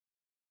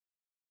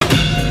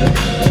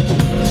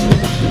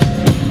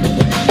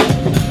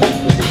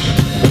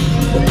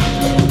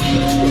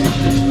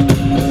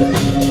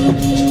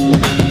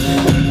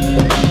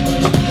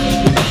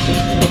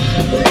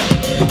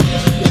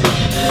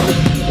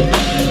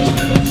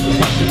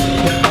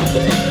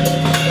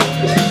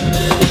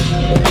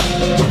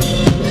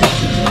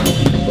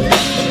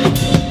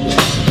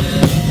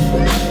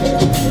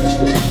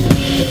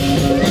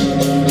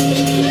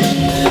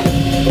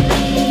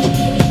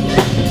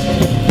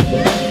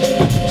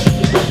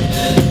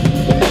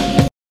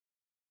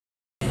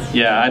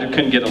Yeah, I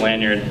couldn't get a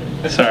lanyard.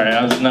 Sorry,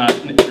 I was not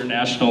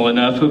international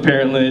enough,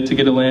 apparently, to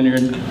get a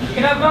lanyard. You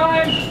can have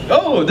mine!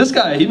 Oh, this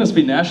guy, he must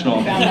be national.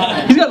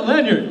 He's got a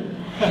lanyard!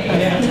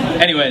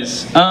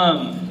 Anyways,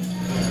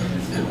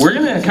 we're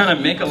gonna kind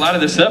of make a lot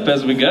of this up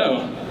as we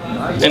go.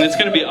 And it's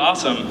gonna be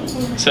awesome.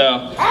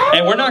 So,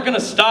 and we're not gonna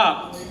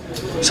stop.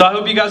 So I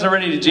hope you guys are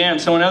ready to jam,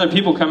 so when other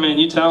people come in,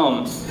 you tell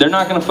them. They're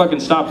not gonna fucking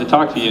stop to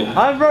talk to you.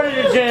 I'm ready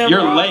to jam.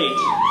 You're late,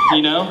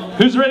 you know?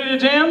 Who's ready to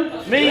jam?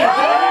 Me!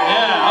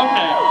 Yeah,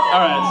 okay.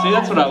 Alright, see,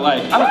 that's what I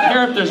like. I don't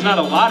care if there's not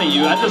a lot of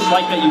you, I just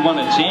like that you want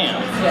to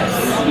jam.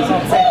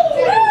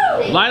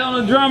 Light on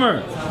the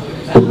drummer!